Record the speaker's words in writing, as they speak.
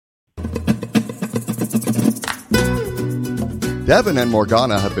Devin and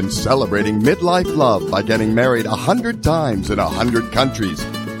Morgana have been celebrating midlife love by getting married 100 times in 100 countries.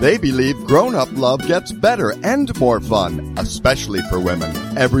 They believe grown-up love gets better and more fun, especially for women.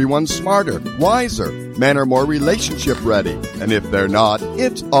 Everyone's smarter, wiser. Men are more relationship ready. And if they're not,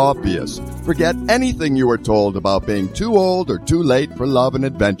 it's obvious. Forget anything you were told about being too old or too late for love and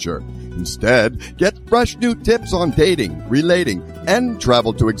adventure. Instead, get fresh new tips on dating, relating, and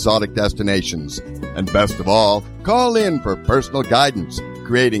travel to exotic destinations. And best of all, call in for personal guidance,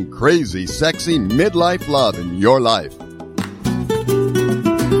 creating crazy, sexy midlife love in your life.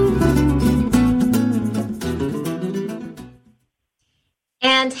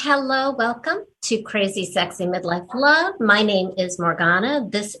 And hello, welcome to Crazy Sexy Midlife Love. My name is Morgana.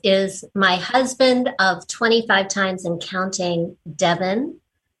 This is my husband of 25 times and counting, Devin.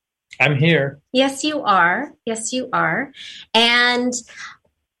 I'm here. Yes, you are. Yes, you are. And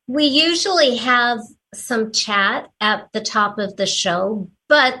we usually have some chat at the top of the show,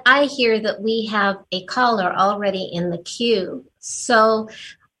 but I hear that we have a caller already in the queue. So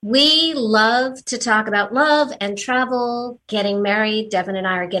we love to talk about love and travel, getting married. Devin and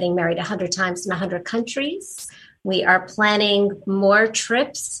I are getting married 100 times in 100 countries. We are planning more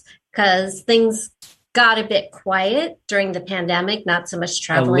trips because things got a bit quiet during the pandemic, not so much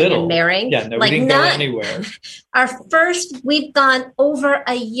traveling and marrying. Yeah, no, we didn't go anywhere. We've gone over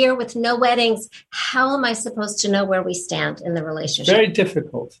a year with no weddings. How am I supposed to know where we stand in the relationship? Very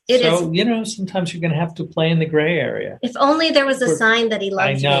difficult. Sometimes you're going to have to play in the gray area. If only there was a sign that he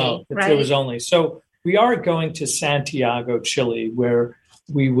loved me. I know, if there was only. So we are going to Santiago, Chile, where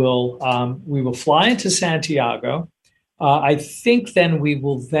we will fly into Santiago. I think then we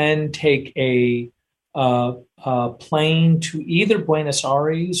will then take a plane to either Buenos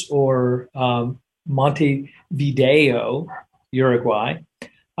Aires or Montevideo, Uruguay.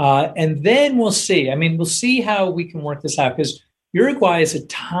 And then we'll see. I mean, we'll see how we can work this out because Uruguay is a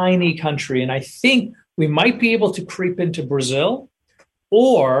tiny country. And I think we might be able to creep into Brazil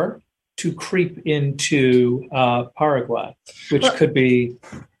or to creep into Paraguay, which could be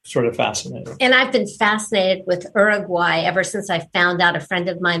sort of fascinating. And I've been fascinated with Uruguay ever since I found out a friend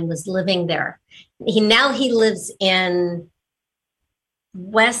of mine was living there. He lives in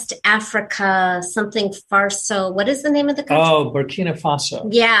West Africa, something Farso. What is the name of the country? Oh, Burkina Faso.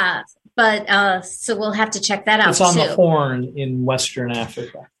 Yeah, but so we'll have to check that out. It's on the Horn in Western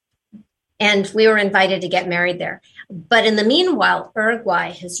Africa. And we were invited to get married there. But in the meanwhile,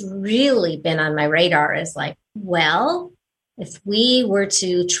 Uruguay has really been on my radar as like, well, if we were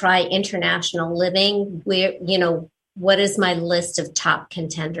to try international living, what is my list of top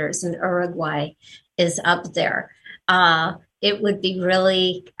contenders? And Uruguay is up there. It would be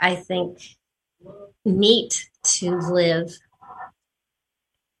really, I think, neat to live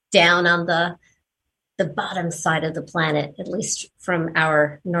down on the bottom side of the planet, at least from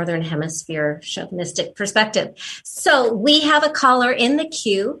our Northern Hemisphere chauvinistic perspective. So we have a caller in the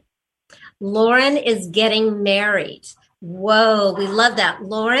queue. Lauren is getting married. Whoa, we love that.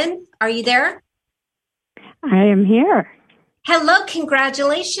 Lauren, are you there? I am here. Hello,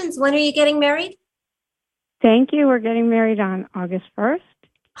 congratulations. When are you getting married? Thank you. We're getting married on August 1st.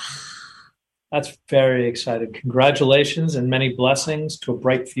 That's very exciting. Congratulations and many blessings to a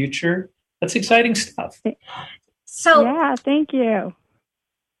bright future. That's exciting stuff. Yeah, thank you.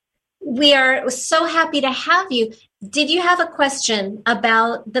 We are so happy to have you. Did you have a question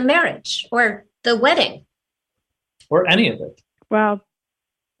about the marriage or the wedding? Or any of it? Well,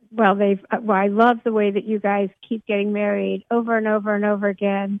 I love the way that you guys keep getting married over and over and over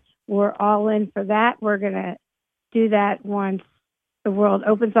again. We're all in for that. We're going to do that once the world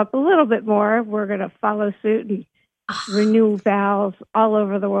opens up a little bit more. We're going to follow suit and renew vows all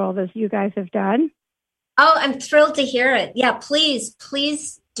over the world as you guys have done. Oh, I'm thrilled to hear it. Yeah, please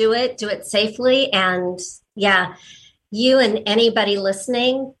do it. Do it safely. And yeah, you and anybody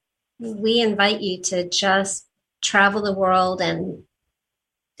listening, we invite you to just travel the world and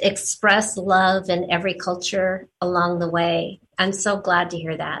express love in every culture along the way. I'm so glad to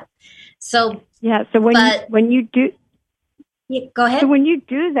hear that. So yeah. So when you do, yeah, go ahead. So when you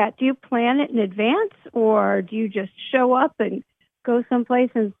do that, do you plan it in advance, or do you just show up and go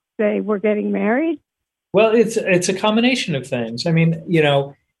someplace and say we're getting married? Well, it's a combination of things. I mean,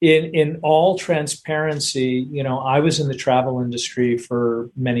 in all transparency, I was in the travel industry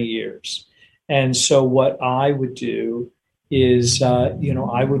for many years. And so what I would do is,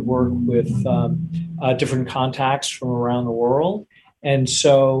 I would work with different contacts from around the world. And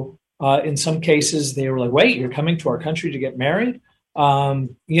so in some cases, they were like, wait, you're coming to our country to get married?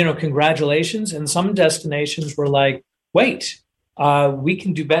 Congratulations. And some destinations were like, wait, we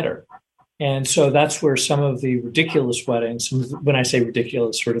can do better. And so that's where some of the ridiculous weddings, when I say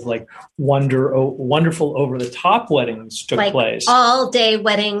ridiculous, sort of like wonderful over-the-top weddings took like place. All-day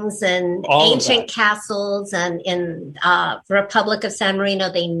weddings and All ancient castles, and in Republic of San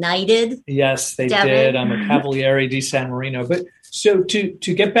Marino, they knighted. Yes, they Devin. did. I'm a Cavaliere di San Marino. But so to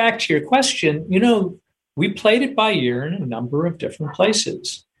get back to your question, we played it by ear in a number of different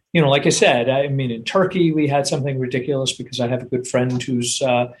places. Like I said, I mean, in Turkey, we had something ridiculous because I have a good friend who's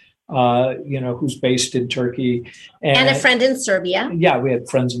based in Turkey. And a friend in Serbia. Yeah, we had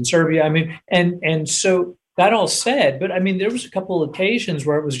friends in Serbia. I mean, and so that all said, but I mean, there was a couple of occasions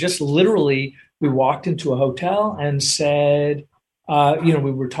where it was just literally, we walked into a hotel and said, we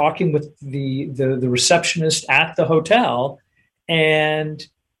were talking with the receptionist at the hotel, and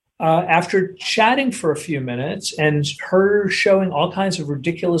after chatting for a few minutes and her showing all kinds of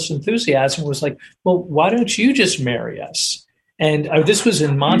ridiculous enthusiasm, was like, well, why don't you just marry us? And this was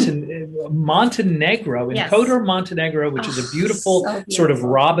in Montenegro, in Yes. Kotor, Montenegro, which is a beautiful, sort of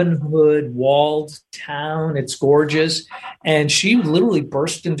Robin Hood walled town. It's gorgeous. And she literally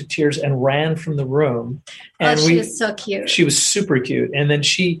burst into tears and ran from the room. And she was so cute. She was super cute. And then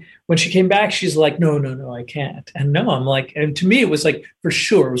when she came back, she's like, no, I can't. And no, I'm like, and to me, it was like, for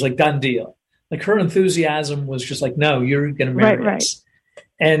sure, it was like done deal. Like her enthusiasm was just like, no, you're going to marry us.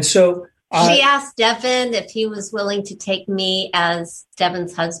 And so she asked Devin if he was willing to take me as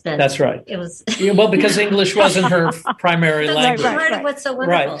Devin's husband. That's right. It was because English wasn't her primary language. Part of what's so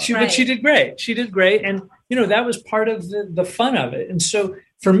wonderful. Right. But she did great. And that was part of the fun of it. And so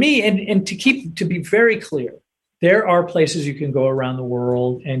for me, and to be very clear, there are places you can go around the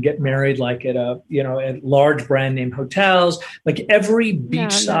world and get married, like at at large brand name hotels, like every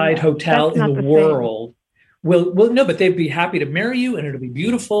beachside hotel in the world. Well, no, but they'd be happy to marry you, and it'll be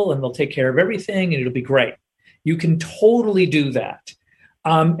beautiful, and they'll take care of everything, and it'll be great. You can totally do that.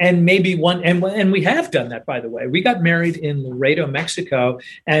 And maybe and we have done that, by the way. We got married in Laredo, Mexico,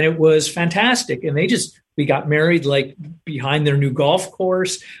 and it was fantastic. And we got married like behind their new golf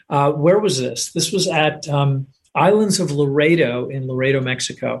course. Where was this? This was at Islands of Laredo in Laredo,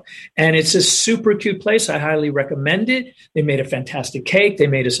 Mexico. And it's a super cute place. I highly recommend it. They made a fantastic cake. They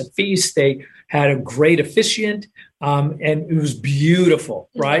made us a feast. They had a great officiant, and it was beautiful,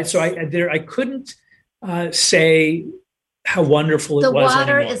 right? Yes. So I couldn't say how wonderful it was. The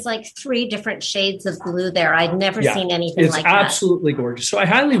water anymore. is like 3 different shades of blue there. I'd never seen anything like that. It's absolutely gorgeous. So I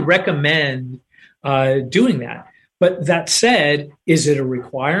highly recommend doing that. But that said, is it a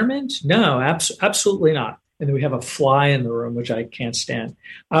requirement? No, absolutely not. And then we have a fly in the room, which I can't stand.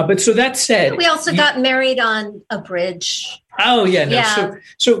 But so that said, we also got married on a bridge. Oh yeah, no. Yeah.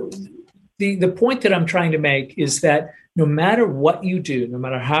 So the point that I'm trying to make is that no matter what you do, no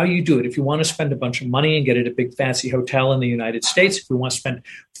matter how you do it, if you want to spend a bunch of money and get at a big fancy hotel in the United States, if you want to spend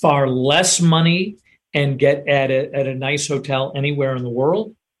far less money and get at a nice hotel anywhere in the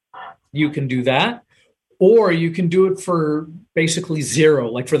world, you can do that. Or you can do it for basically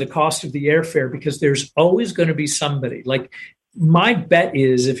zero, like for the cost of the airfare, because there's always going to be somebody. Like my bet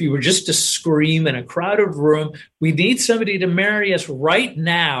is, if you were just to scream in a crowded room, we need somebody to marry us right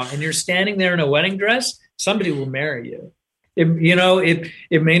now, and you're standing there in a wedding dress, somebody will marry you.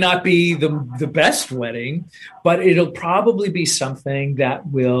 It may not be the best wedding, but it'll probably be something that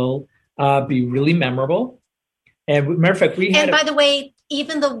will be really memorable. And matter of fact, by the way,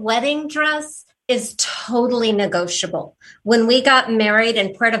 even the wedding dress is totally negotiable. When we got married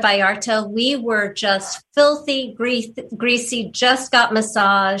in Puerto Vallarta, we were just filthy, greasy, just got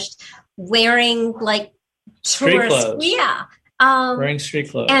massaged, wearing like street tourist clothes. Yeah. Wearing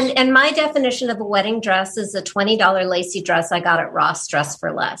street clothes. And my definition of a wedding dress is a $20 lacy dress I got at Ross Dress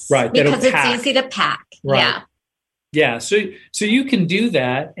for Less. Right. Because it's easy to pack. Right. Yeah. Yeah, so you can do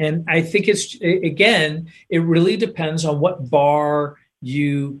that, and I think it really depends on what bar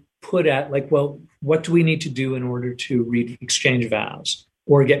you put at, like, well, what do we need to do in order to exchange vows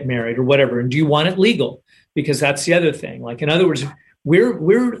or get married or whatever? And do you want it legal? Because that's the other thing. Like, in other words,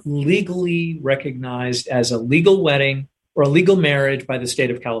 we're legally recognized as a legal wedding or a legal marriage by the state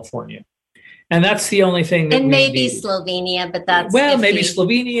of California. And that's the only thing that maybe Slovenia, but that's maybe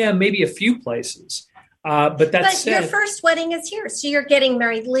Slovenia, maybe a few places. But your first wedding is here, so you're getting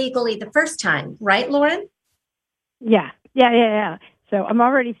married legally the first time, right, Lauren? Yeah. So I'm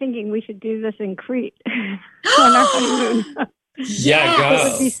already thinking we should do this in Crete on our honeymoon. Yeah, go.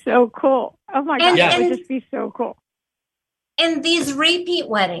 It would be so cool. Oh my God, it would just be so cool. And these repeat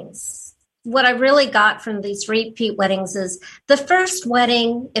weddings, what I really got from these repeat weddings is the first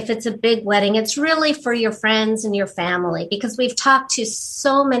wedding, if it's a big wedding, it's really for your friends and your family, because we've talked to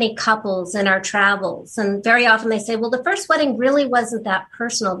so many couples in our travels. And very often they say, well, the first wedding really wasn't that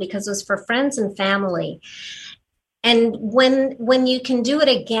personal because it was for friends and family. And when you can do it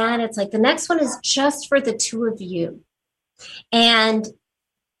again, it's like the next one is just for the two of you. And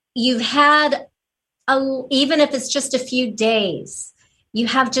you've had, even if it's just a few days, you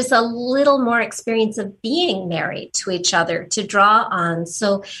have just a little more experience of being married to each other to draw on.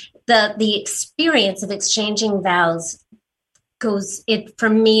 So the experience of exchanging vows for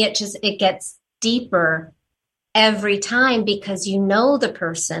me, it gets deeper every time, because you know the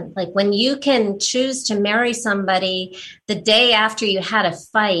person. Like when you can choose to marry somebody the day after you had a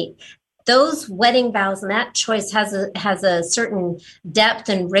fight, those wedding vows and that choice has a certain depth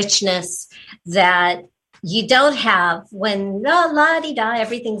and richness that you don't have when la-di-da,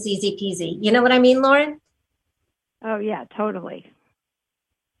 everything's easy peasy. You know what I mean, Lauren? Oh, yeah, totally.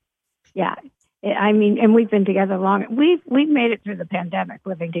 Yeah. I mean, and we've been together long. We've made it through the pandemic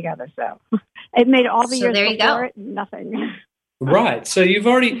living together. So it made all the years before it, nothing. Right. So you've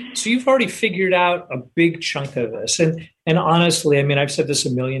already figured out a big chunk of this. And honestly, I mean, I've said this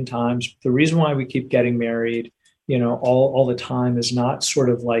a million times. The reason why we keep getting married, all the time is not sort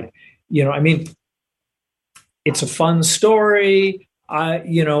of like, I mean, it's a fun story.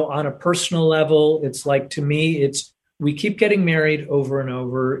 On a personal level, it's like, to me, we keep getting married over and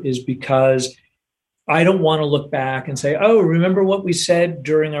over is because I don't want to look back and say, oh, remember what we said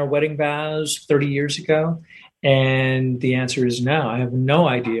during our wedding vows 30 years ago? And the answer is no. I have no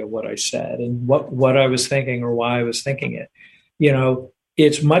idea what I said and what I was thinking or why I was thinking it.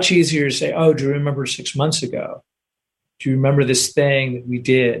 It's much easier to say, oh, do you remember 6 months ago? Do you remember this thing that we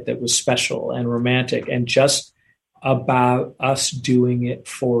did that was special and romantic and just about us doing it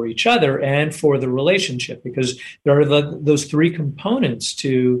for each other and for the relationship? Because there are those three components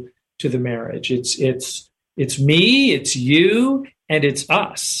to the marriage. It's me, it's you, and it's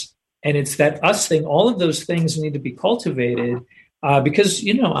us. And it's that us thing. All of those things need to be cultivated because,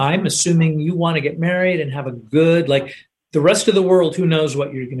 I'm assuming you want to get married and have a good, like the rest of the world, who knows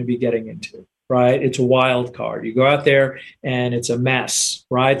what you're going to be getting into, right? It's a wild card. You go out there and it's a mess,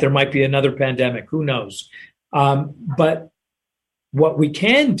 right? There might be another pandemic. Who knows? But what we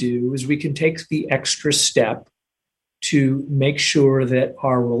can do is we can take the extra step to make sure that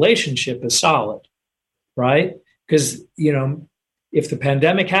our relationship is solid, right? Because, if the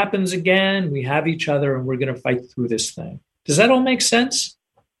pandemic happens again, we have each other and we're going to fight through this thing. Does that all make sense?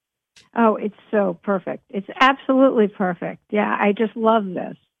 Oh, it's so perfect. It's absolutely perfect. Yeah, I just love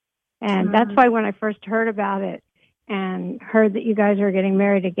this. And that's why when I first heard about it and heard that you guys are getting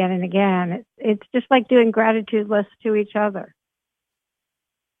married again and again, it's just like doing gratitude lists to each other.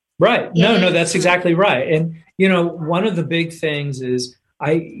 Right. No, that's exactly right. And, one of the big things is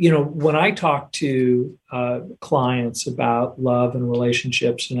when I talk to clients about love and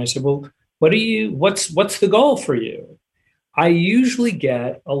relationships, and I say, well, what's the goal for you? I usually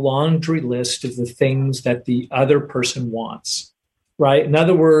get a laundry list of the things that the other person wants, right? In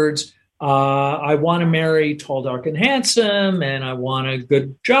other words, I want to marry tall, dark, and handsome, and I want a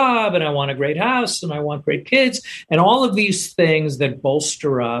good job, and I want a great house, and I want great kids, and all of these things that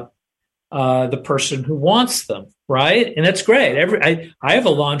bolster up the person who wants them, right? And that's great. I have a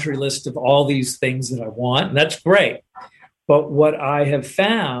laundry list of all these things that I want, and that's great. But what I have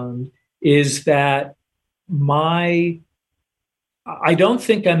found is that I don't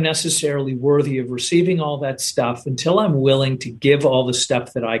think I'm necessarily worthy of receiving all that stuff until I'm willing to give all the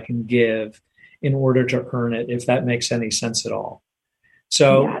stuff that I can give in order to earn it, if that makes any sense at all.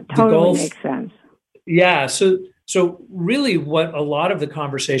 So yeah, totally makes sense. Yeah. So really what a lot of the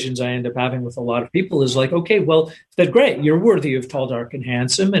conversations I end up having with a lot of people is like, okay, well, that's great. You're worthy of tall, dark, and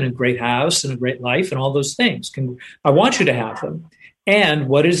handsome and a great house and a great life and all those things. I want you to have them. And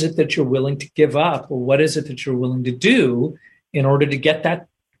what is it that you're willing to give up? Or what is it that you're willing to do in order to get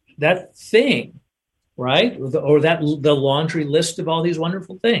that thing, right? Or the laundry list of all these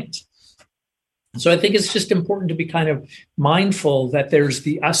wonderful things. So I think it's just important to be kind of mindful that there's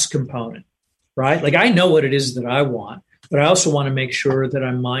the us component, right? Like I know what it is that I want, but I also want to make sure that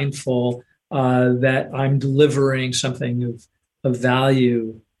I'm mindful that I'm delivering something of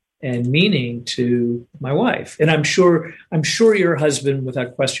value and meaning to my wife. And I'm sure your husband,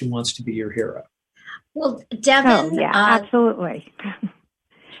 without question, wants to be your hero. Well, Devin, oh, yeah, absolutely.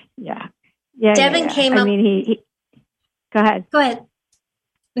 yeah. Devin came up. I mean, he go ahead. Go ahead.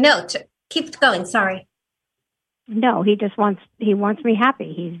 No, keep going. Sorry. No, he wants me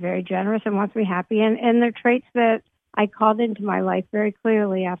happy. He's very generous and wants me happy. And they're traits that I called into my life very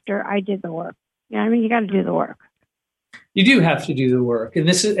clearly after I did the work. You know what I mean? You got to do the work. You do have to do the work.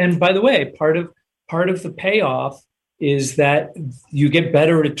 And by the way, part of the payoff is that you get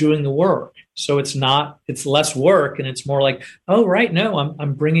better at doing the work. So it's less work, and it's more like, oh, right, no,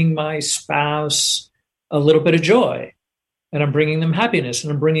 I'm bringing my spouse a little bit of joy, and I'm bringing them happiness,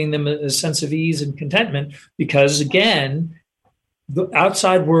 and I'm bringing them a sense of ease and contentment, because again, the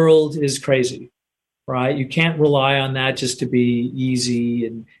outside world is crazy, right? You can't rely on that just to be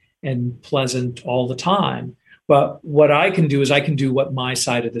easy and pleasant all the time. But what I can do is I can do what my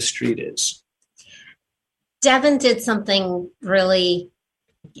side of the street is. Devin did something really,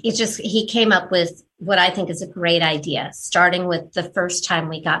 he came up with what I think is a great idea, starting with the first time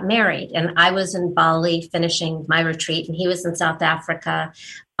we got married. And I was in Bali finishing my retreat, and he was in South Africa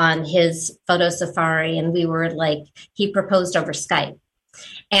on his photo safari. And he proposed over Skype.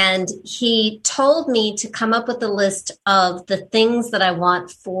 And he told me to come up with a list of the things that I want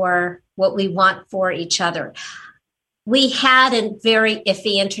for what we want for each other. We had a very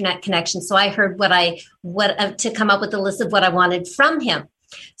iffy internet connection, so I heard to come up with a list of what I wanted from him.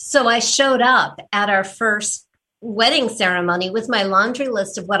 So I showed up at our first wedding ceremony with my laundry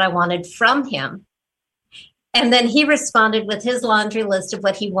list of what I wanted from him. And then he responded with his laundry list of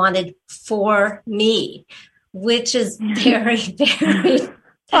what he wanted for me, which is very, very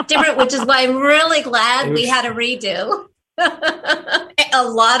different, which is why I'm really glad we had a redo, a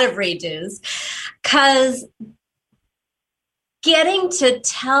lot of redos, because getting to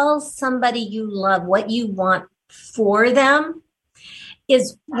tell somebody you love what you want for them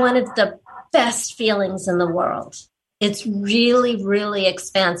is one of the best feelings in the world. It's really, really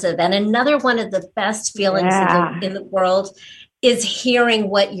expansive. And another one of the best feelings in the world is hearing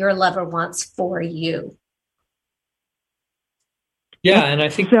what your lover wants for you. Yeah, and I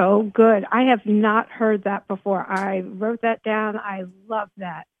think so good. I have not heard that before. I wrote that down. I love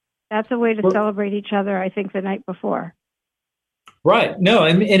that. That's a way to celebrate each other, I think, the night before. Right. No,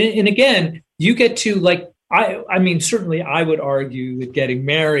 and again, you get to I mean, certainly I would argue that getting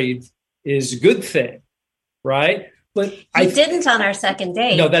married is a good thing, right? But I didn't on our second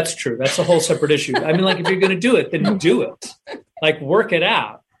date. No, that's true. That's a whole separate issue. I mean, if you're going to do it, then do it. Work it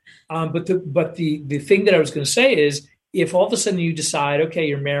out. But the thing that I was going to say is, if all of a sudden you decide, okay,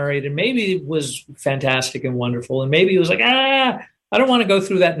 you're married, and maybe it was fantastic and wonderful, and maybe it was like, I don't want to go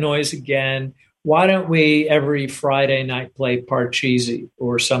through that noise again. Why don't we every Friday night play Parcheesi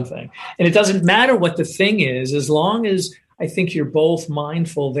or something? And it doesn't matter what the thing is, as long as I think you're both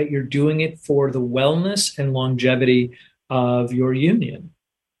mindful that you're doing it for the wellness and longevity of your union,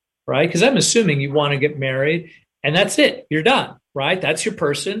 right? Because I'm assuming you want to get married and that's it. You're done, right? That's your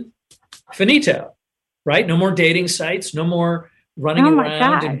person. Finito, right? No more dating sites, no more running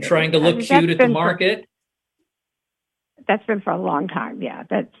around and trying to look cute at the market. That's been for a long time. Yeah,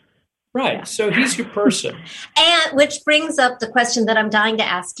 that's right. Yeah. So he's your person. And which brings up the question that I'm dying to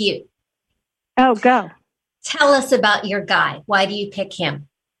ask you. Oh, go. Tell us about your guy. Why do you pick him?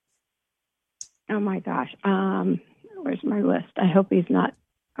 Oh my gosh. Where's my list? I hope he's not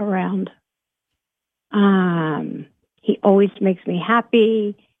around. He always makes me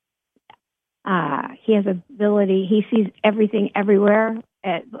happy. He has ability. He sees everything everywhere.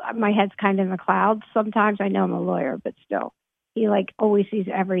 My head's kind of in the clouds. Sometimes I know I'm a lawyer, but still, he always sees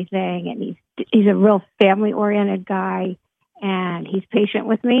everything. And he's a real family oriented guy, and he's patient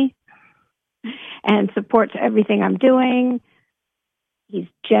with me and supports everything I'm doing. He's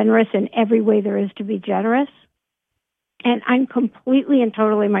generous in every way there is to be generous. And I'm completely and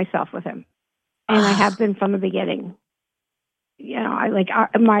totally myself with him. And I have been from the beginning. You know,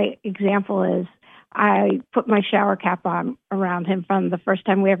 my example is I put my shower cap on around him from the first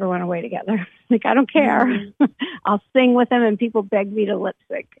time we ever went away together. I don't care. Mm-hmm. I'll sing with him and people beg me to lip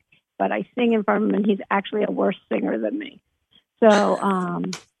sync, but I sing in front of him and he's actually a worse singer than me. So,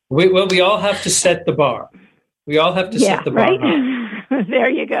 we all have to set the bar. We all have to set the bar. Right? There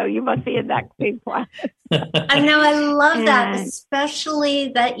you go. You must be in that same class. I know. I love that, especially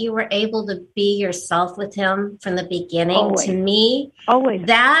that you were able to be yourself with him from the beginning. Always. To me, always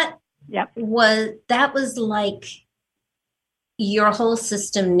that was like your whole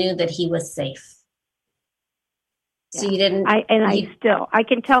system knew that he was safe. So you didn't. I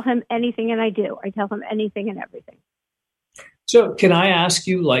can tell him anything, and I do. I tell him anything and everything. So can I ask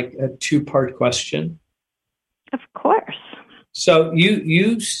you a 2-part question? Of course. So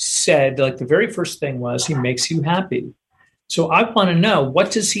you said the very first thing was he makes you happy. So I want to know,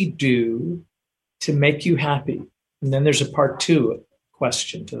 what does he do to make you happy? And then there's a part 2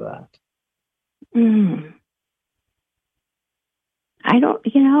 question to that. I don't,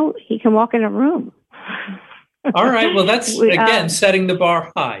 he can walk in a room. All right. Well, that's, again, setting the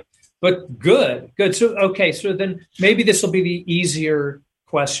bar high. But good. So, okay. So then maybe this will be the easier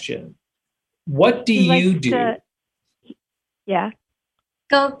question. What do you do? Yeah.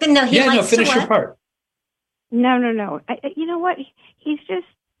 Go. No, finish your part. No. You know what? He's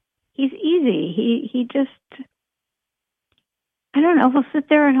easy. He just, I don't know. He'll sit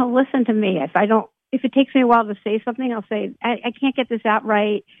there and he'll listen to me. If it takes me a while to say something, I'll say, I can't get this out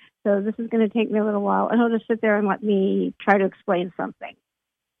right. So this is going to take me a little while. And he'll just sit there and let me try to explain something.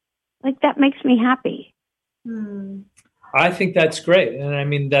 Like, that makes me happy. I think that's great. And I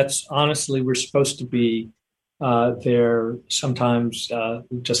mean, that's honestly, we're supposed to be there sometimes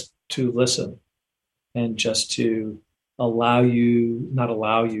just to listen and just to not allow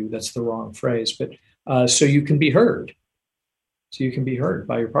you, that's the wrong phrase, but so you can be heard. So you can be heard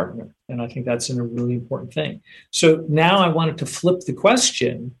by your partner. And I think that's a really important thing. So now I wanted to flip the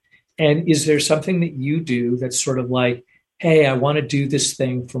question. And is there something that you do that's sort of like, hey, I want to do this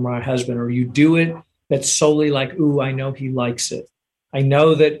thing for my husband, or you do it that's solely like, ooh, I know he likes it. I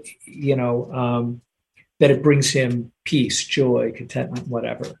know that, that it brings him peace, joy, contentment,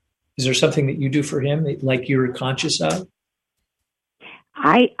 whatever. Is there something that you do for him that, like, you're conscious of?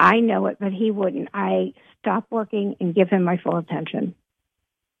 I know it, but he wouldn't. I stop working and give him my full attention.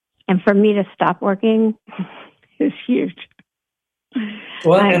 And for me to stop working is huge.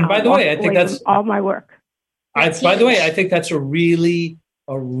 Well, and by the way, I think that's all my work. I think that's a really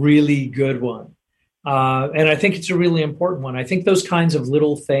good one. And I think it's a really important one. I think those kinds of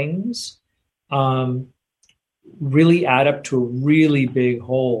little things really add up to a really big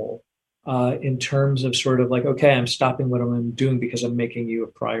whole in terms of sort of like, okay, I'm stopping what I'm doing because I'm making you a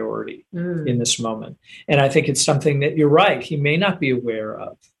priority in this moment. And I think it's something that you're right. He may not be aware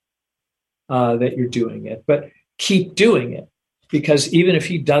of that you're doing it, but keep doing it, because even if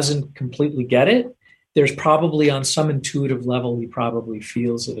he doesn't completely get it, there's probably on some intuitive level, he probably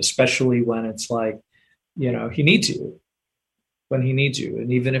feels it, especially when it's like, he needs you, when he needs you.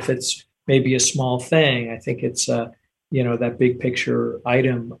 And even if it's maybe a small thing, I think it's, that big picture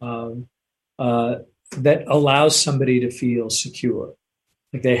item that allows somebody to feel secure.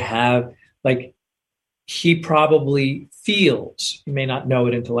 Like they have, like, he probably feels, he may not know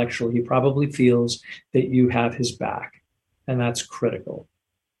it intellectually, he probably feels that you have his back. And that's critical.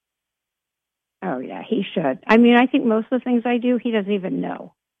 Oh, yeah, he should. I mean, I think most of the things I do, he doesn't even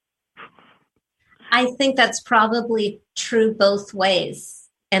know. I think that's probably true both ways.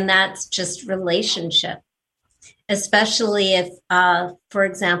 And that's just relationship. Especially if, for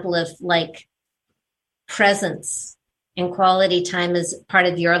example, if like presence and quality time is part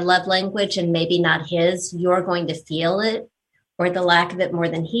of your love language and maybe not his, you're going to feel it or the lack of it more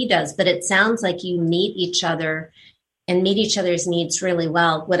than he does. But it sounds like you meet each other and meet each other's needs really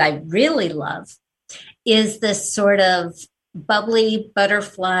well. What I really love is this sort of bubbly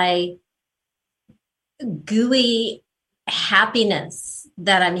butterfly, gooey happiness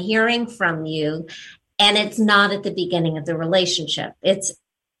that I'm hearing from you. And it's not at the beginning of the relationship. It's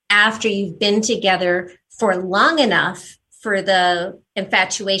after you've been together for long enough for the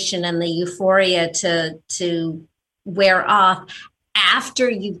infatuation and the euphoria to wear off, after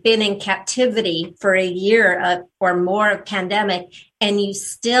you've been in captivity for a year or more of pandemic, and you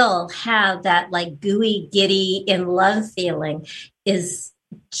still have that like gooey, giddy in love feeling, is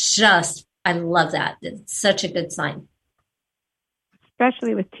just, I love that. It's such a good sign.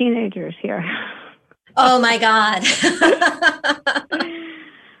 Especially with teenagers here. Oh my God.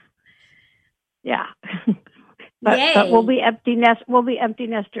 Yeah. But we'll be empty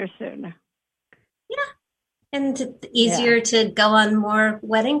nesters soon. Yeah. And easier to go on more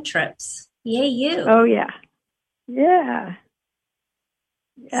wedding trips. Yay, you. Oh yeah. Yeah.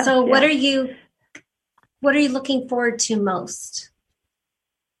 So what are you looking forward to most?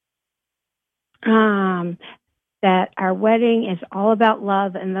 That our wedding is all about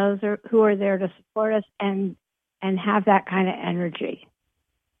love, and those who are there to support us and have that kind of energy.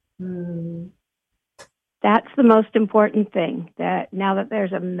 That's the most important thing, that now that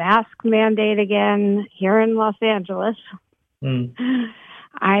there's a mask mandate again here in Los Angeles,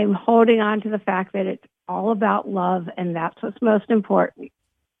 I'm holding on to the fact that it's all about love, and that's what's most important,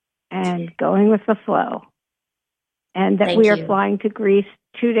 and going with the flow, and that we are flying to Greece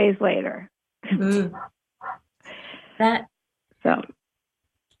 2 days later. So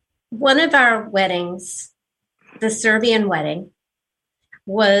one of our weddings, the Serbian wedding,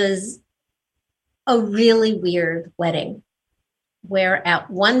 was a really weird wedding where at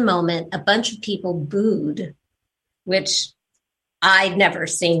one moment a bunch of people booed, which I'd never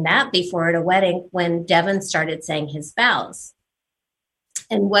seen that before at a wedding, when Devin started saying his vows.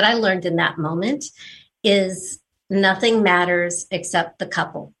 And what I learned in that moment is nothing matters except the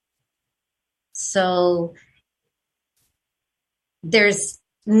couple. So there's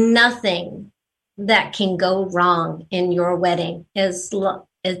nothing that can go wrong in your wedding. It's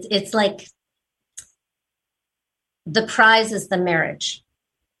like the prize is the marriage.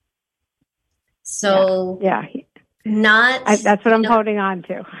 So that's what I'm holding on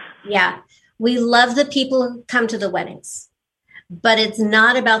to. Yeah. We love the people who come to the weddings, but it's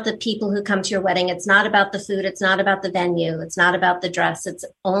not about the people who come to your wedding. It's not about the food. It's not about the venue. It's not about the dress. It's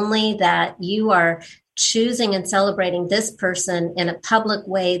only that you are choosing and celebrating this person in a public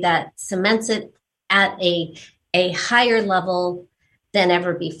way that cements it at a higher level than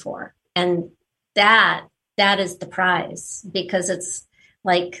ever before. And that is the prize, because it's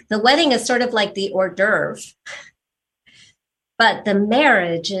like the wedding is sort of like the hors d'oeuvre, but the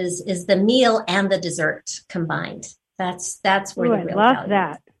marriage is the meal and the dessert combined. That's where the real I love value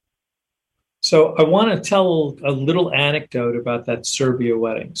that. is. So I want to tell a little anecdote about that Serbia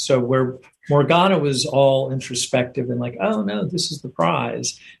wedding. So where Morgana was all introspective and like, oh no, this is the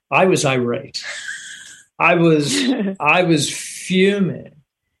prize, I was irate. I was fuming.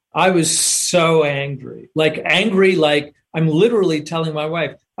 I was so angry. Like I'm literally telling my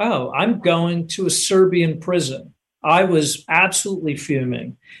wife, oh, I'm going to a Serbian prison. I was absolutely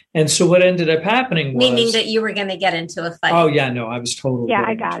fuming. And so what ended up happening was... Meaning that you were going to get into a fight. Oh, yeah, no, I was totally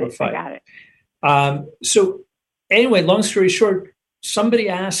I got it. So anyway, long story short, somebody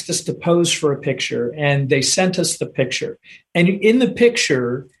asked us to pose for a picture, and they sent us the picture. And in the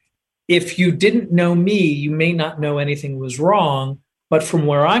picture, if you didn't know me, you may not know anything was wrong. But from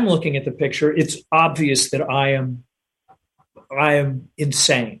where I'm looking at the picture, it's obvious that I am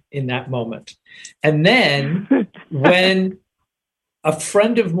insane in that moment. And then when a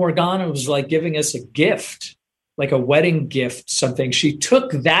friend of Morgana was like giving us a gift, like a wedding gift, something, she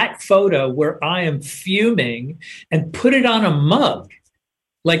took that photo where I am fuming and put it on a mug,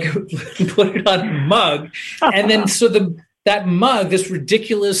 And then so that mug, this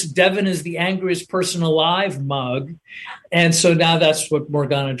ridiculous Devin is the angriest person alive mug. And so now that's what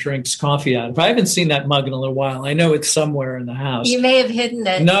Morgana drinks coffee out of. I haven't seen that mug in a little while. I know it's somewhere in the house. You may have hidden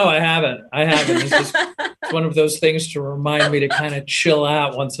it. No, I haven't. It's one of those things to remind me to kind of chill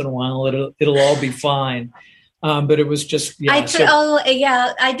out once in a while. It'll all be fine. But it was just, I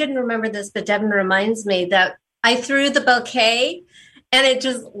didn't remember this, but Devin reminds me that I threw the bouquet and it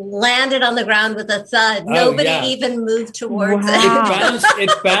just landed on the ground with a thud. Nobody even moved towards it.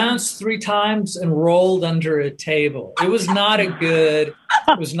 It bounced 3 times and rolled under a table. It was not a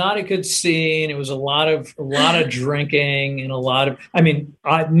good scene. It was a lot of drinking and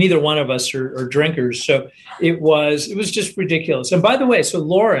neither one of us are drinkers. So it was just ridiculous. And by the way, so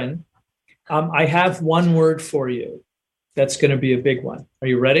Lauren, I have one word for you. That's going to be a big one. Are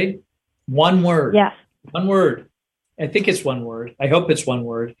you ready? One word. Yes. One word. I think it's one word. I hope it's one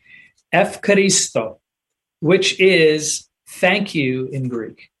word. Efkaristo, which is thank you in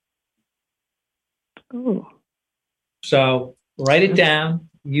Greek. Ooh. So write it down.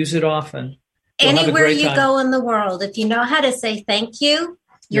 Use it often. Anywhere you go in the world, if you know how to say thank you,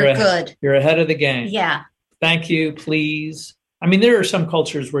 you're good. You're ahead of the game. Yeah. Thank you, please. I mean, there are some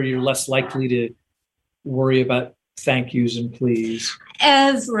cultures where you're less likely to worry about thank yous and please.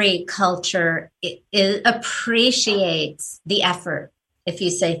 Every culture it appreciates the effort if you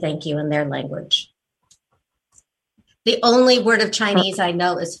say thank you in their language. The only word of Chinese I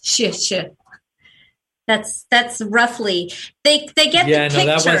know is shi shi. That's roughly they get the picture. No,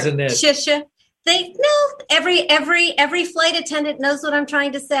 that wasn't it. Shi shi. Every flight attendant knows what I'm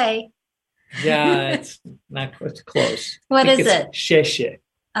trying to say. Yeah, it's not close. What is it? Shi shi.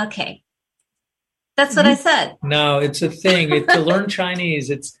 Okay. That's what I said. No, it's a thing. To learn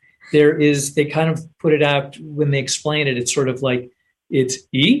Chinese, they kind of put it out when they explain it. It's sort of like it's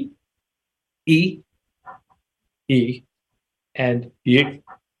E, and Y,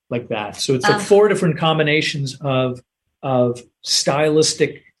 like that. So it's like 4 different combinations of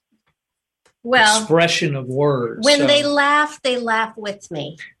stylistic expression of words. When they laugh with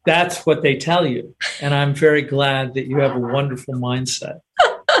me. That's what they tell you. And I'm very glad that you have a wonderful mindset.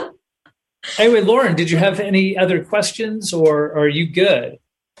 Anyway, Lauren, did you have any other questions or are you good?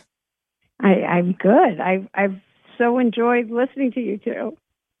 I'm good. I've so enjoyed listening to you two.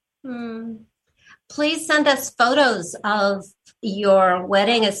 Please send us photos of your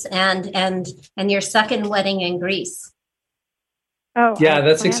wedding and your second wedding in Greece. Oh, yeah,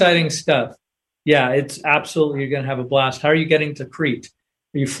 that's exciting stuff. Yeah, it's absolutely, you're going to have a blast. How are you getting to Crete?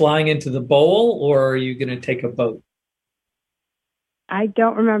 Are you flying into the bowl or are you going to take a boat? I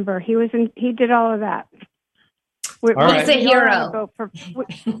don't remember. He did all of that. He's a hero.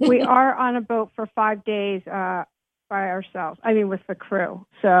 We are on a boat for 5 days by ourselves. I mean, with the crew.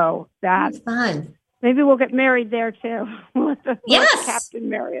 So that's fun. Maybe we'll get married there too. Let the captain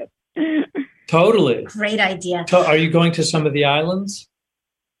marry us. Totally. Great idea. Are you going to some of the islands?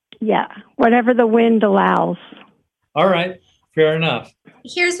 Yeah, whatever the wind allows. All right, fair enough.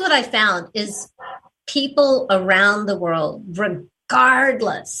 Here's what I found is people around the world,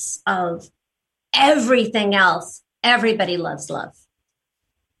 regardless of everything else, everybody loves love.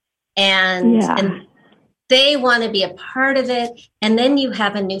 And they want to be a part of it. And then you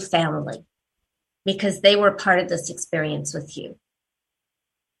have a new family because they were part of this experience with you.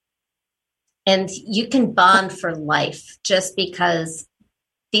 And you can bond for life just because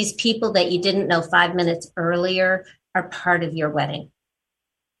these people that you didn't know 5 minutes earlier are part of your wedding.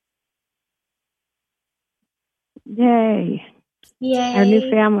 Yay. Yay. Our new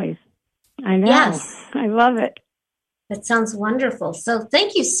families. I know. Yes. I love it. That sounds wonderful. So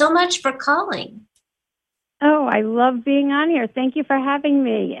thank you so much for calling. Oh, I love being on here. Thank you for having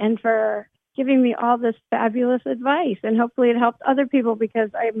me and for giving me all this fabulous advice. And hopefully it helps other people because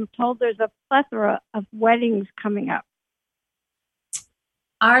I'm told there's a plethora of weddings coming up.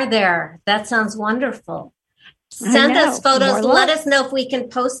 Are there? That sounds wonderful. Send us photos. Let us know if we can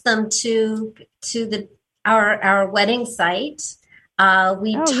post them to our wedding site.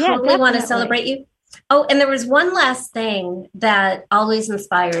 We totally want to celebrate you. Oh, and there was one last thing that always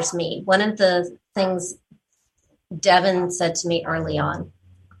inspires me. One of the things Devin said to me early on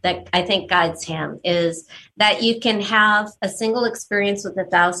that I think guides him is that you can have a single experience with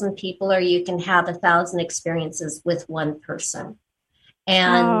 1,000 people, or you can have 1,000 experiences with one person.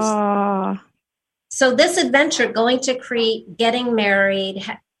 And so this adventure, going to Crete, getting married,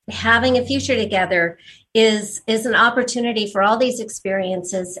 having a future together is an opportunity for all these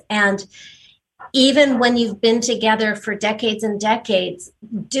experiences. And even when you've been together for decades and decades,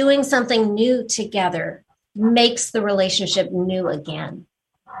 doing something new together makes the relationship new again.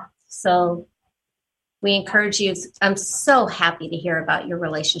 So we encourage you. I'm so happy to hear about your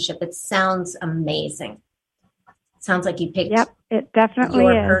relationship. It sounds amazing. Sounds like you picked it definitely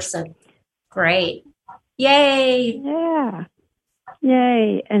your is. person. Great. Yay. Yeah.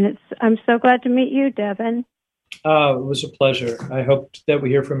 Yay. And I'm so glad to meet you, Devin. It was a pleasure. I hope that we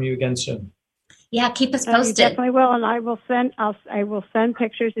hear from you again soon. Yeah, keep us posted. You definitely will, and I will send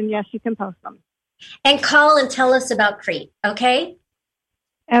pictures, and yes, you can post them. And call and tell us about Crete, okay?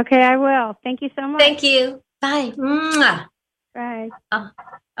 Okay, I will. Thank you so much. Thank you. Bye. Mwah. Bye.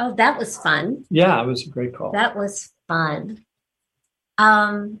 Oh, that was fun. Yeah, it was a great call. That was fun.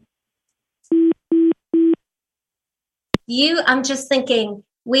 I'm just thinking,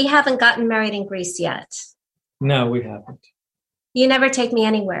 we haven't gotten married in Greece yet. No, we haven't. You never take me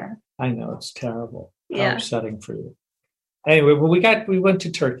anywhere. I know, it's terrible. Yeah. How upsetting for you. Anyway, well, we went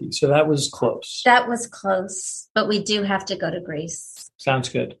to Turkey, so that was close. That was close, but we do have to go to Greece. Sounds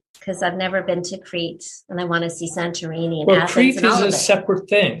good. Because I've never been to Crete, and I want to see Santorini and Athens. Crete and all is of a it. separate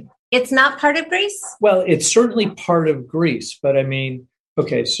thing. It's not part of Greece? Well, it's certainly part of Greece, but I mean,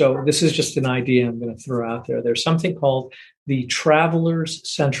 okay, so this is just an idea I'm going to throw out there. There's something called the Travelers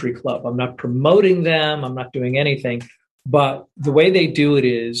Century Club. I'm not promoting them. I'm not doing anything, but the way they do it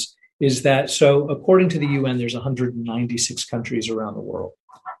is that, so according to the UN, there's 196 countries around the world.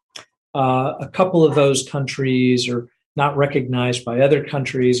 A couple of those countries are not recognized by other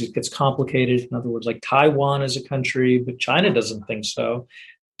countries. It gets complicated. In other words, like Taiwan is a country, but China doesn't think so.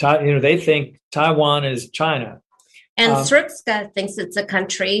 They think Taiwan is China. And Srpska thinks it's a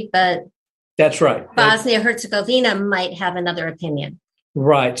country, but that's right. Bosnia-Herzegovina might have another opinion.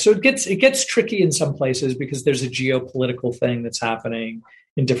 Right. So it gets tricky in some places because there's a geopolitical thing that's happening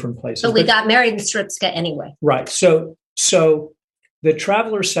in different places. But we got married in Srpska anyway. Right. So the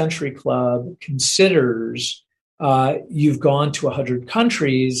Traveler Century Club considers you've gone to 100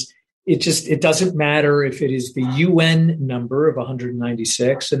 countries. It doesn't matter if it is the UN number of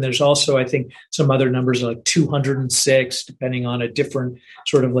 196. And there's also, I think, some other numbers like 206, depending on a different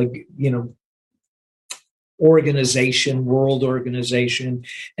sort of organization, world organization.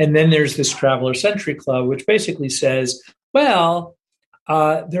 And then there's this Traveler Century Club, which basically says, well,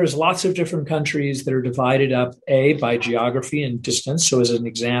 there's lots of different countries that are divided up, by geography and distance. So as an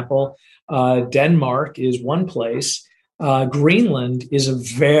example, Denmark is one place. Greenland is a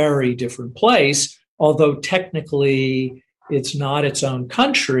very different place, although technically it's not its own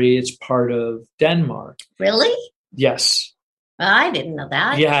country. It's part of Denmark. Really? Yes. I didn't know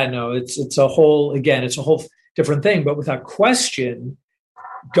that. Yeah, no, it's a whole different thing. But without question,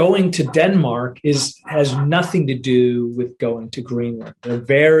 going to Denmark has nothing to do with going to Greenland. They're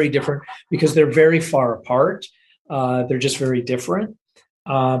very different because they're very far apart. They're just very different.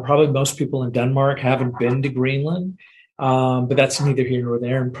 Probably most people in Denmark haven't been to Greenland, but that's neither here nor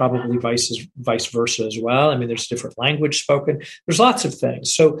there, and probably vice versa as well. I mean, there's different language spoken. There's lots of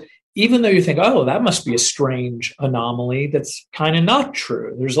things. So even though you think, oh, that must be a strange anomaly, that's kind of not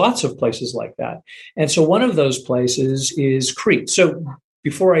true. There's lots of places like that. And so one of those places is Crete. So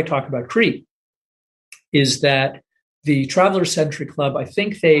before I talk about Crete, is that the Traveler Century Club, I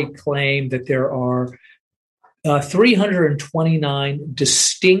think they claim that there are 329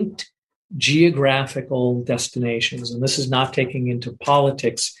 distinct geographical destinations. And this is not taking into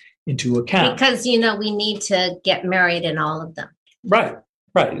politics into account. Because, we need to get married in all of them. Right.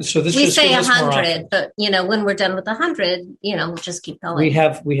 Right. So this we just say gives us 100, but when we're done with 100, we'll just keep going. We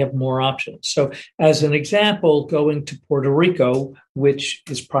have more options. So as an example, going to Puerto Rico, which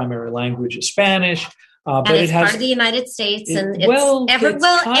is primary language is Spanish, but and it's it has part of the United States, and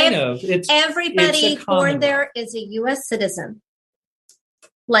everybody born there is a U.S. citizen,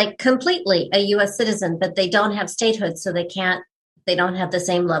 like completely a U.S. citizen, but they don't have statehood, so they don't have the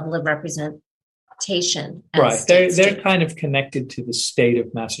same level of representation. Right, they're kind of connected to the state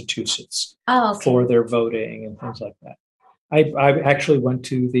of Massachusetts for their voting and things like that. I actually went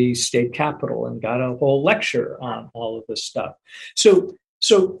to the state capitol and got a whole lecture on all of this stuff. So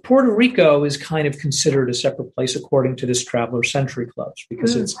Puerto Rico is kind of considered a separate place according to this Traveler Century Club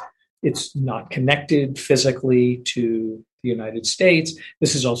because it's not connected physically to the United States.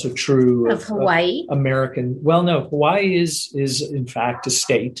 This is also true of Hawaii. Hawaii is in fact a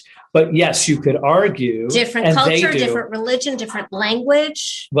state. But yes, you could argue different culture, different religion, different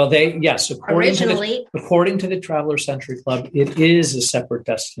language. Well, according to the Traveler Century Club, it is a separate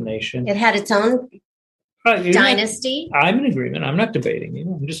destination. It had its own dynasty. I'm in agreement. I'm not debating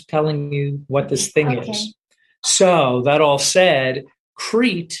you. I'm just telling you what this thing is. So that all said,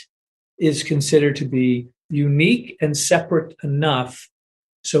 Crete is considered to be unique and separate enough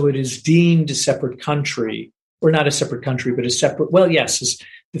so it is deemed a separate country, or not a separate country, but a separate, it's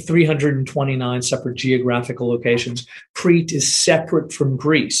the 329 separate geographical locations. Crete is separate from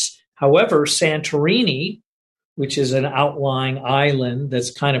Greece. However, Santorini, which is an outlying island that's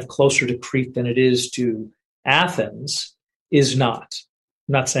kind of closer to Crete than it is to Athens, is not.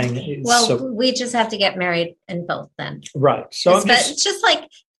 I'm not saying we just have to get married in both then. Right. So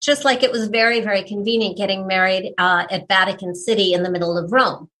just like it was very, very convenient getting married at Vatican City in the middle of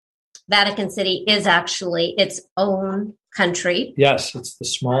Rome. Vatican City is actually its own country. Yes, it's the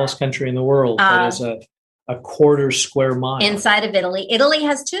smallest country in the world. That is a quarter square mile. Inside of Italy. Italy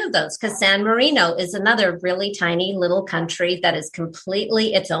has two of those because San Marino is another really tiny little country that is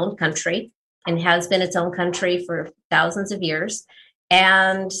completely its own country and has been its own country for thousands of years,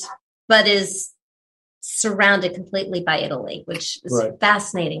 but is surrounded completely by Italy, which is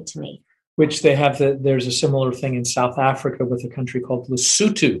fascinating to me. Which they have, there's a similar thing in South Africa with a country called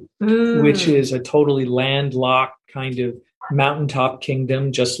Lesotho, which is a totally landlocked kind of mountaintop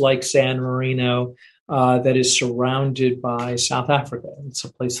kingdom, just like San Marino, that is surrounded by South Africa. It's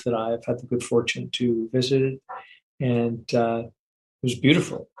a place that I've had the good fortune to visit, and it was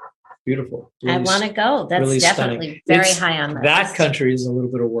beautiful. Beautiful. Really, I want to go. That's really definitely stunning. Very high on the that list. Country is a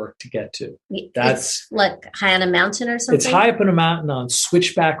little bit of work to get to. It's like high on a mountain or something? It's high up on a mountain on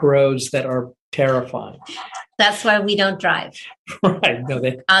switchback roads that are terrifying. That's why we don't drive. Right. No,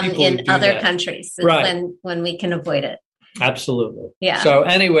 in other countries when we can avoid it. Absolutely. Yeah. So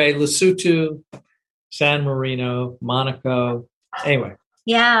anyway, Lesotho, San Marino, Monaco. Anyway.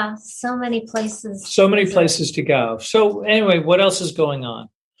 Yeah. So many places. So many places to go. So anyway, what else is going on?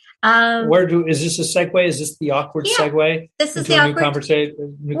 Is this a segue? Is this the awkward segue? This is the awkward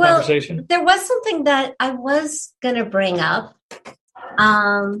conversation. There was something that I was going to bring up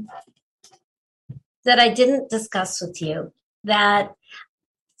that I didn't discuss with you. That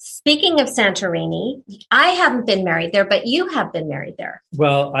speaking of Santorini, I haven't been married there, but you have been married there.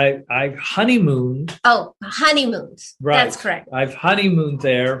 Well, I honeymooned. Oh, honeymoons. Right. That's correct. I've honeymooned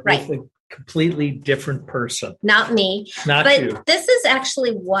there with a completely different person. Not me. Not you. But this is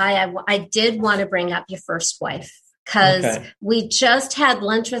actually why I did want to bring up your first wife, because we just had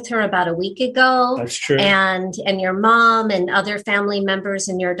lunch with her about a week ago. That's true. And your mom and other family members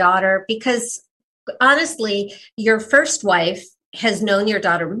and your daughter, because honestly, your first wife has known your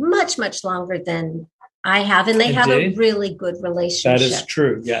daughter much, much longer than I have, and they have a really good relationship. That is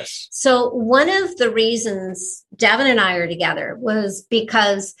true, yes. So one of the reasons Davin and I are together was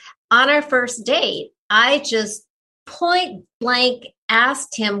because on our first date, I just point blank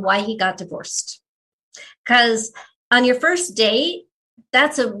asked him why he got divorced. Because on your first date,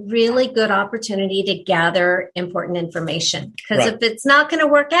 that's a really good opportunity to gather important information. Because if it's not going to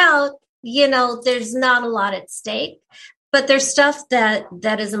work out, there's not a lot at stake, but there's stuff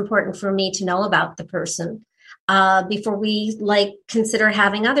that is important for me to know about the person before we consider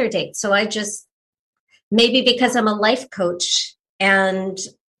having other dates. So I just, maybe because I'm a life coach and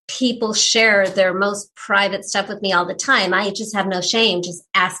people share their most private stuff with me all the time, I just have no shame just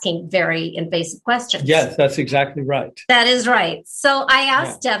asking very invasive questions. Yes, that's exactly right. That is right. So I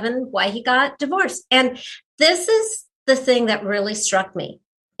asked Devin why he got divorced. And this is the thing that really struck me,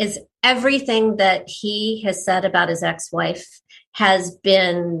 is everything that he has said about his ex-wife has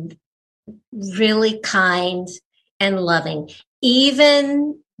been really kind and loving,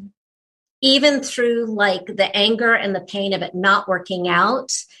 even through the anger and the pain of it not working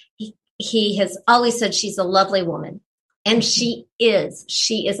out. He has always said she's a lovely woman. And she is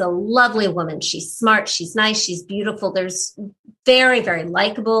a lovely woman. She's smart. She's nice. She's beautiful. There's very, very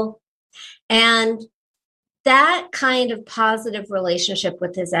likable. And that kind of positive relationship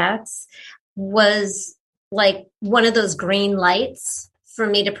with his ex was like one of those green lights for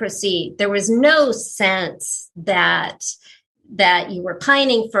me to proceed. There was no sense that you were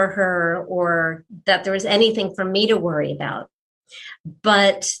pining for her or that there was anything for me to worry about,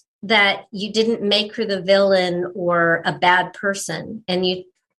 but that you didn't make her the villain or a bad person, and you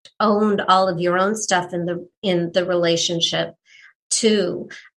owned all of your own stuff in the relationship too.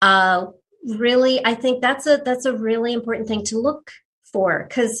 Really, I think that's a really important thing to look for,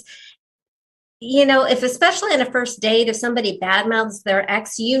 because if especially in a first date, if somebody badmouths their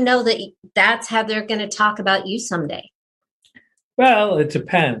ex, that's how they're going to talk about you someday. Well, it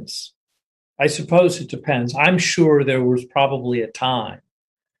depends. I suppose it depends. I'm sure there was probably a time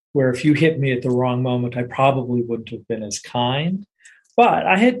where if you hit me at the wrong moment, I probably wouldn't have been as kind. But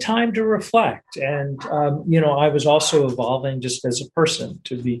I had time to reflect. And, I was also evolving just as a person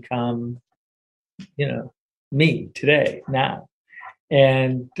to become, me today, now.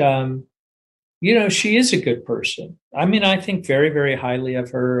 And, she is a good person. I mean, I think very, very highly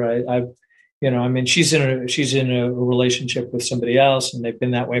of her. She's in a relationship with somebody else, and they've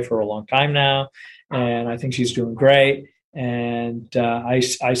been that way for a long time now. And I think she's doing great. And I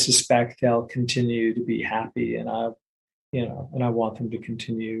suspect they'll continue to be happy, and I want them to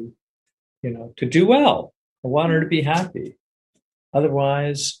continue, to do well. I want her to be happy.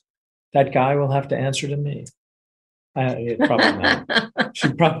 Otherwise, that guy will have to answer to me. Probably not.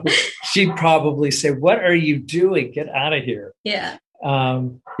 She'd probably say, "What are you doing? Get out of here." Yeah.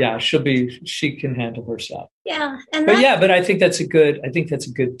 She can handle herself. Yeah. But I think that's a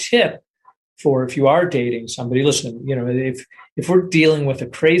good tip for if you are dating somebody. Listen, if we're dealing with a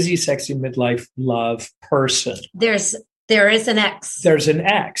crazy, sexy midlife love person, there is an ex. There's an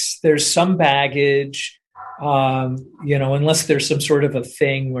ex. There's some baggage, unless there's some sort of a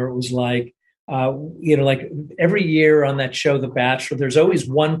thing where it was like every year on that show, The Bachelor, there's always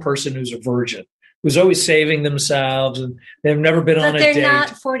one person who's a virgin, who's always saving themselves, and they've never been on a date. But they're not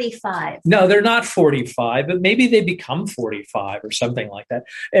 45. No, they're not 45, but maybe they become 45 or something like that.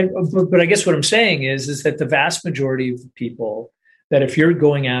 But I guess what I'm saying is that the vast majority of people that if you're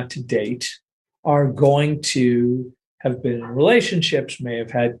going out to date are going to have been in relationships, may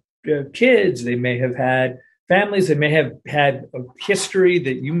have had kids, they may have had families, they may have had a history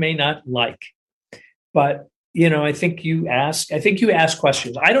that you may not like. But, I think you ask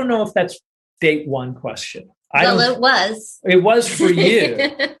questions. I don't know if that's date one question. It was. It was for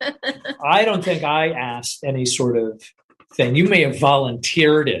you. I don't think I asked any sort of thing. You may have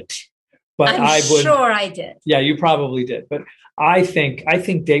volunteered it, but I'm sure I did. Yeah, you probably did. But I think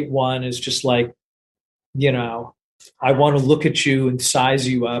date one is just like, I want to look at you and size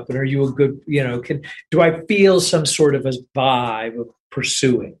you up. And are you a good, do I feel some sort of a vibe of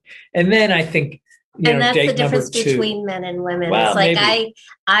pursuing? And then I think, and that's the difference between men and women. Well, it's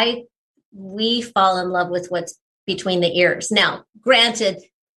like we fall in love with what's between the ears. Now, granted,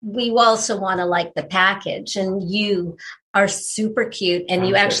 we also want to like the package, and you are super cute, and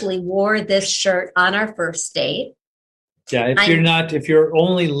you actually wore this shirt on our first date. Yeah, if you're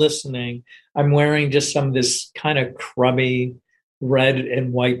only listening, I'm wearing just some of this kind of crummy red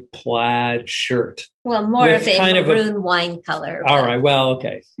and white plaid shirt. Well, more of a maroon wine color. All right. Well,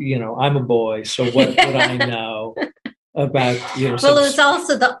 okay. I'm a boy, so what would I know about, Well, it was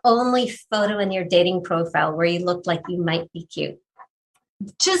also the only photo in your dating profile where you looked like you might be cute.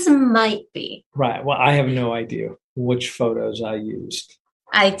 Just might be. Right. Well, I have no idea which photos I used.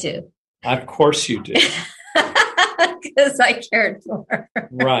 I do. Of course you do. Because I cared more.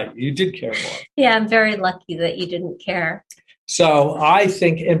 Right. You did care more. Yeah, I'm very lucky that you didn't care. So I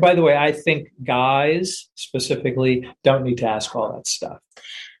think, and by the way, I think guys specifically don't need to ask all that stuff.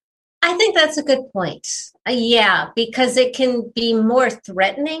 I think that's a good point. Yeah, because it can be more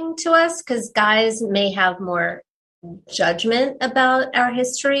threatening to us because guys may have more judgment about our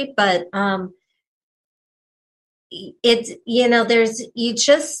history, but it's, there's you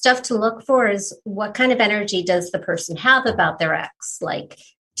just stuff to look for is what kind of energy does the person have about their ex? Like,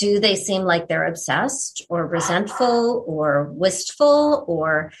 do they seem like they're obsessed or resentful or wistful,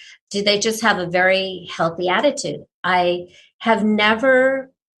 or do they just have a very healthy attitude? I have never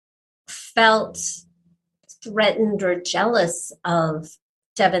felt threatened or jealous of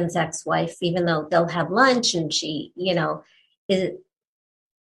Devin's ex-wife, even though they'll have lunch and she,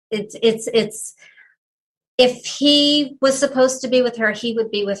 it's if he was supposed to be with her, he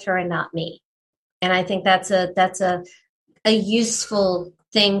would be with her and not me. And I think that's a useful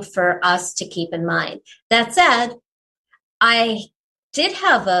thing for us to keep in mind. That said, I did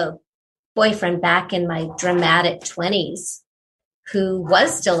have a boyfriend back in my dramatic 20s who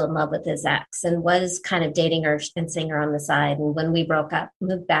was still in love with his ex and was kind of dating her and seeing her on the side. And when we broke up,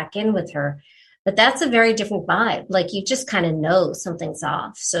 moved back in with her. But that's a very different vibe. Like, you just kind of know something's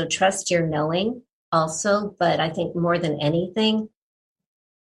off. So trust your knowing also. But I think more than anything,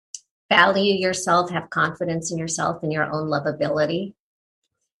 value yourself, have confidence in yourself and your own lovability.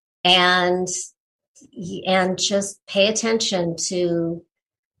 And just pay attention to,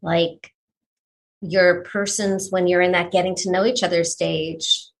 like, your persons when you're in that getting to know each other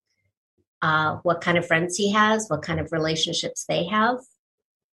stage, what kind of friends he has, what kind of relationships they have.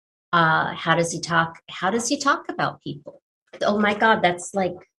 How does he talk about people? Oh my God, that's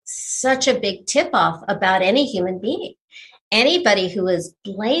like such a big tip off about any human being. Anybody who is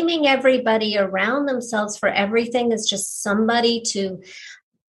blaming everybody around themselves for everything is just somebody to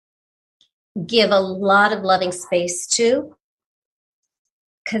give a lot of loving space to.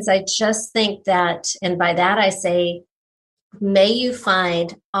 Because I just think that, and by that I say, may you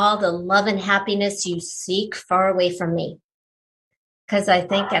find all the love and happiness you seek far away from me. Because I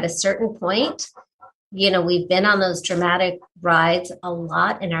think at a certain point, we've been on those dramatic rides a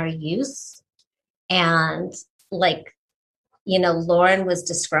lot in our youth. And like, Lauren was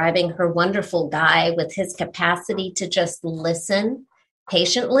describing her wonderful guy with his capacity to just listen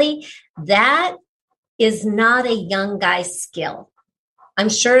patiently. That is not a young guy skill. I'm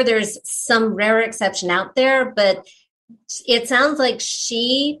sure there's some rare exception out there, but it sounds like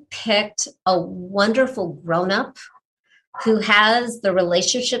she picked a wonderful grown-up who has the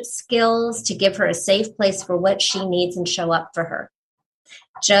relationship skills to give her a safe place for what she needs and show up for her.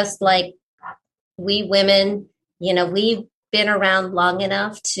 Just like we women, we've been around long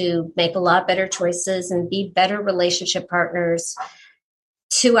enough to make a lot better choices and be better relationship partners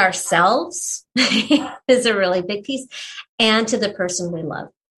to ourselves is a really big piece, and to the person we love.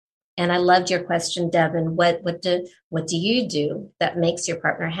 And I loved your question, Devin. What do you do that makes your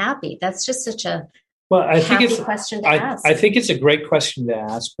partner happy? That's just such a question to ask. I think it's a great question to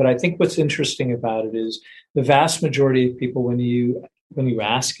ask, but I think what's interesting about it is the vast majority of people, when you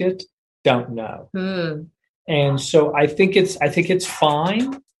ask it, don't know. And so I think it's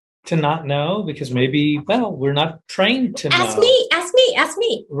fine to not know, because maybe, we're not trained to know. Ask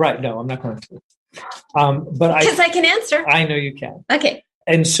me. Right. No, I'm not going to. But because I can answer. I know you can. Okay.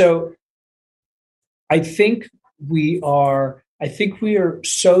 And so I think we are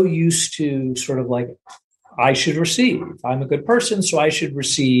so used to sort of like, I should receive. I'm a good person, so I should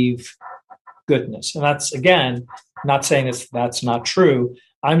receive goodness. And that's, again, not saying that's not true.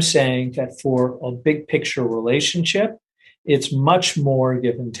 I'm saying that for a big picture relationship, it's much more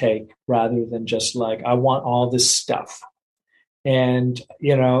give and take rather than just like, I want all this stuff. And,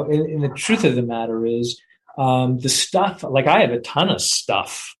 in the truth of the matter is, the stuff, like, I have a ton of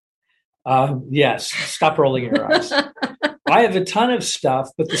stuff. Yes, stop rolling your eyes. I have a ton of stuff,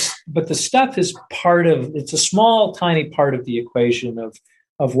 but the stuff is it's a small, tiny part of the equation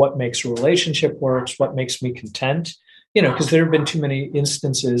of what makes a relationship works, what makes me content. Because there have been too many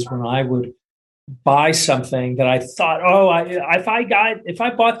instances when I would buy something that I thought, if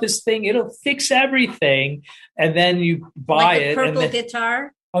I bought this thing, it'll fix everything. And then you buy it. Like the purple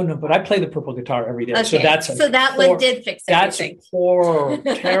guitar? Oh, no, but I play the purple guitar every day. Okay. So that one did fix everything. That's a poor,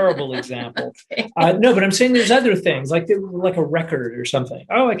 terrible example. Okay. No, but I'm saying there's other things, like a record or something.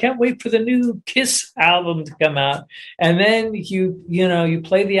 Oh, I can't wait for the new Kiss album to come out. And then you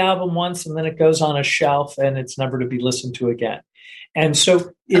play the album once and then it goes on a shelf and it's never to be listened to again. And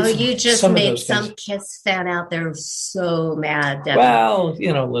so you just made some Kiss fan out there so mad, Devin. Well,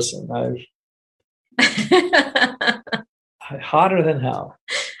 listen, hotter than hell,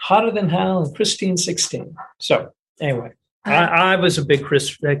 and Christine 16. So anyway, I was a big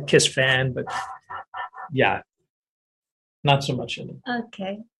Kiss fan, but yeah, not so much anymore.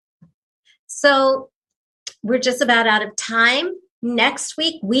 Okay. So we're just about out of time. Next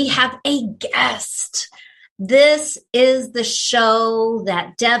week, we have a guest. This is the show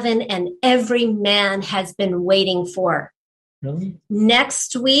that Devin and every man has been waiting for. Really?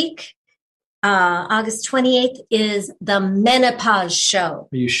 Next week, August 28th, is the Menopause Show.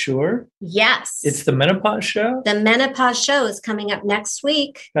 Are you sure? Yes. It's the Menopause Show? The Menopause Show is coming up next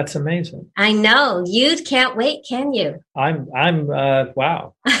week. That's amazing. I know. You can't wait, can you? I'm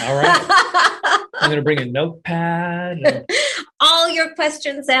wow. All right. I'm going to bring a notepad. And all your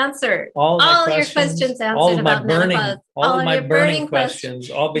questions answered. all your questions answered all of my about burning, menopause. all of my your burning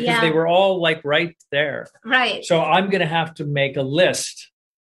questions, all because Yeah. they were all like right there. Right. So I'm going to have to make a list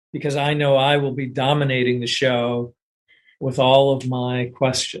because I know I will be dominating the show with all of my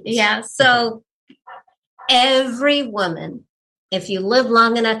questions. Yeah. So every woman, if you live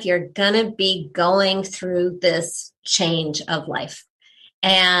long enough, you're going to be going through this change of life.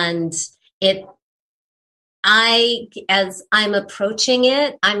 And as I'm approaching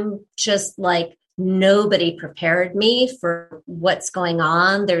it, I'm just like, nobody prepared me for what's going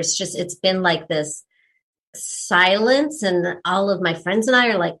on. It's been like this silence, and all of my friends and I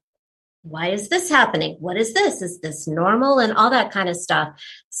are like, why is this happening? What is this? Is this normal? And all that kind of stuff.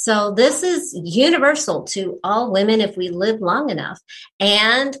 So this is universal to all women if we live long enough.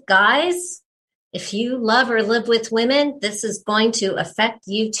 And guys, if you love or live with women, this is going to affect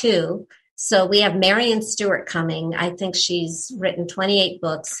you too. So we have Marion Stewart coming. I think she's written 28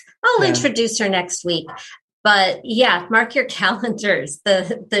 books. I'll introduce her next week. But yeah, mark your calendars.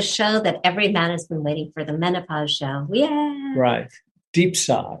 The show that every man has been waiting for, the Menopause Show. Yeah. Right. Deep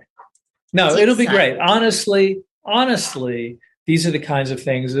sigh. No, Deep it'll be sigh. great. Honestly, these are the kinds of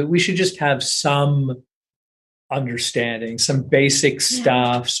things that we should just have some understanding, some basic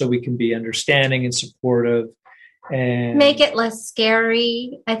stuff so we can be understanding and supportive. And make it less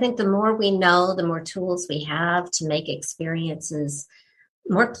scary. I think the more we know, the more tools we have to make experiences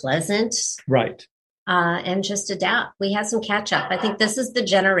more pleasant. Right. And just adapt. We have some catch up. I think this is the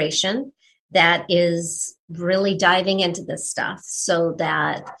generation that is really diving into this stuff so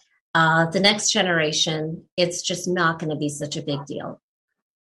that the next generation, it's just not going to be such a big deal.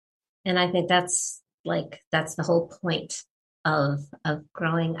 And I think that's the whole point of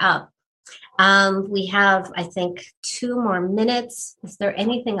growing up. We have, I think, 2 more minutes. Is there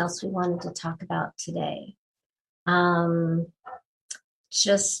anything else we wanted to talk about today?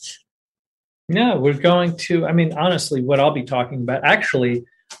 No, we're going to, honestly, what I'll be talking about, actually,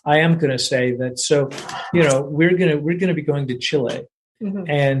 I am going to say that. So, we're going to be going to Chile. Mm-hmm.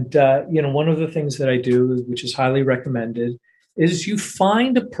 And, one of the things that I do, which is highly recommended, is you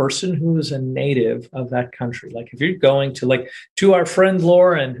find a person who is a native of that country. Like if you're going to our friend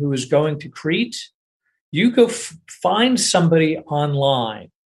Lauren, who is going to Crete, you go find somebody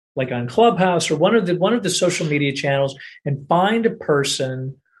online, like on Clubhouse or one of the social media channels, and find a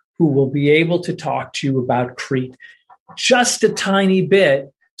person who will be able to talk to you about Crete just a tiny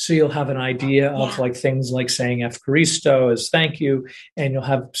bit. So you'll have an idea of things like saying Efcharisto as thank you. And you'll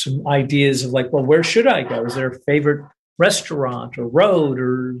have some ideas of where should I go? Is there a favorite restaurant or road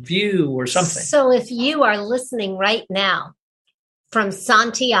or view or something? So if you are listening right now from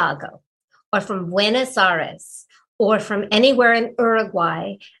Santiago or from Buenos Aires or from anywhere in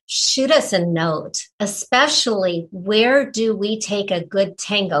Uruguay, shoot us a note, especially where do we take a good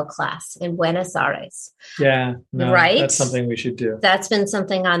tango class in Buenos Aires? Yeah, no, right? That's something we should do. That's been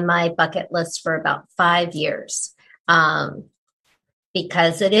something on my bucket list for about 5 years.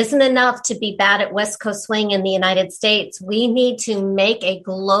 Because it isn't enough to be bad at West Coast swing in the United States. We need to make a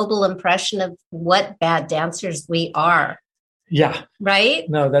global impression of what bad dancers we are. Yeah. Right?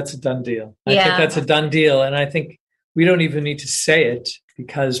 No, that's a done deal. I think that's a done deal. And I think we don't even need to say it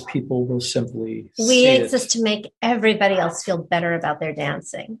because people will simply we exist to make everybody else feel better about their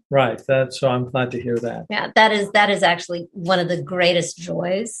dancing. Right. So I'm glad to hear that. Yeah, that is actually one of the greatest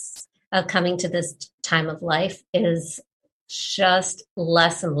joys of coming to this time of life is just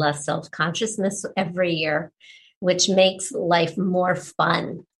less and less self-consciousness every year, which makes life more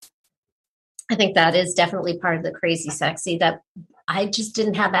fun. I think that is definitely part of the crazy sexy that I just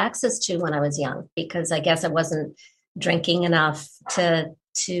didn't have access to when I was young, because I guess I wasn't drinking enough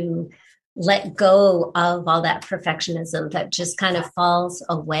to let go of all that perfectionism that just kind of falls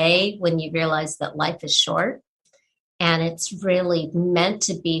away when you realize that life is short and it's really meant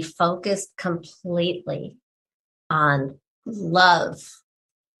to be focused completely on love,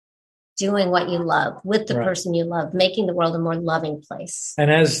 doing what you love with the person you love, making the world a more loving place.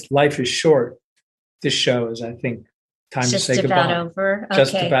 And as life is short, this show is, I think, time to say goodbye.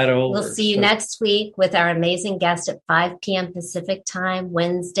 Just about over. We'll see you next week with our amazing guest at 5 p.m. Pacific time,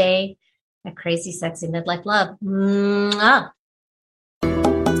 Wednesday, A crazy, sexy midlife love. Mwah.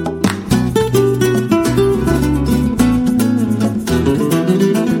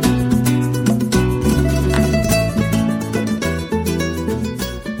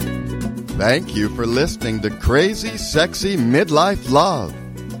 Thank you for listening to Crazy Sexy Midlife Love.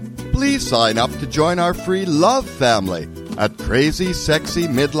 Please sign up to join our free love family at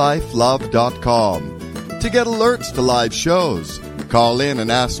crazysexymidlifelove.com to get alerts to live shows, call in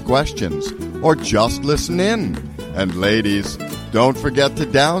and ask questions, or just listen in. And ladies, don't forget to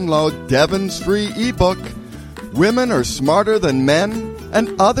download Devin's free ebook, Women Are Smarter Than Men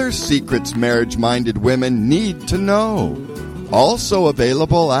and Other Secrets Marriage-Minded Women Need to Know. Also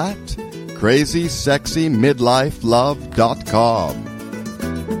available at crazysexymidlifelove.com.